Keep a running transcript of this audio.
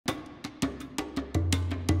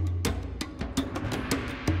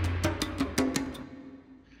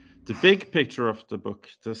The big picture of the book,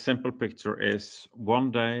 the simple picture is one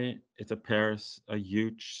day it appears a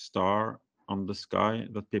huge star on the sky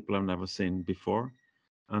that people have never seen before.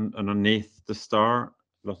 And underneath the star,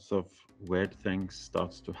 lots of weird things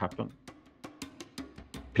starts to happen.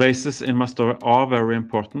 Places in my story are very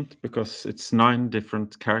important because it's 9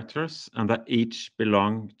 different characters and they each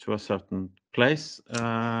belong to a certain place,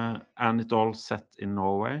 and it all set in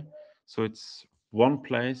Norway. So it's one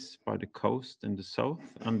place by the coast in the south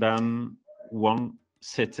and then one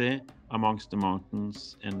city amongst the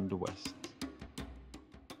mountains in the west.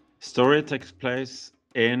 Story takes place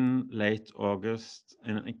in late August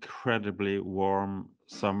in an incredibly warm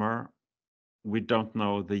summer. We don't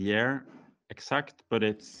know the year exact, but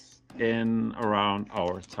it's in around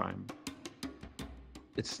our time.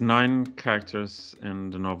 It's 9 characters in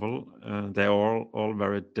the novel. They're all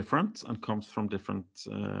very different and comes from different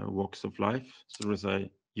walks of life. So there is a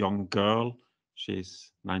young girl,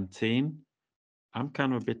 she's 19. I'm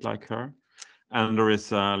kind of a bit like her. And there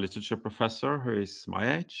is a literature professor who is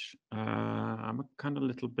my age. I'm a kind of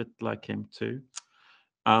little bit like him too.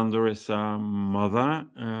 And there is a mother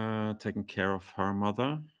taking care of her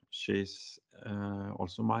mother. She's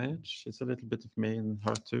also my age. She's a little bit of me and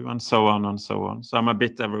her too, and so on and so on. So I'm a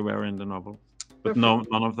bit everywhere in the novel, but none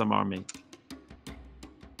of them are me.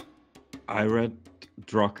 I read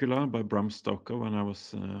Dracula by Bram Stoker when I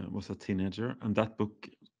was a teenager, and that book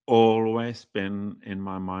always been in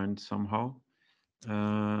my mind somehow.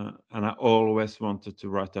 And I always wanted to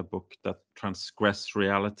write a book that transgressed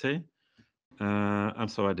reality.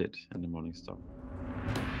 And so I did in The Morning Star.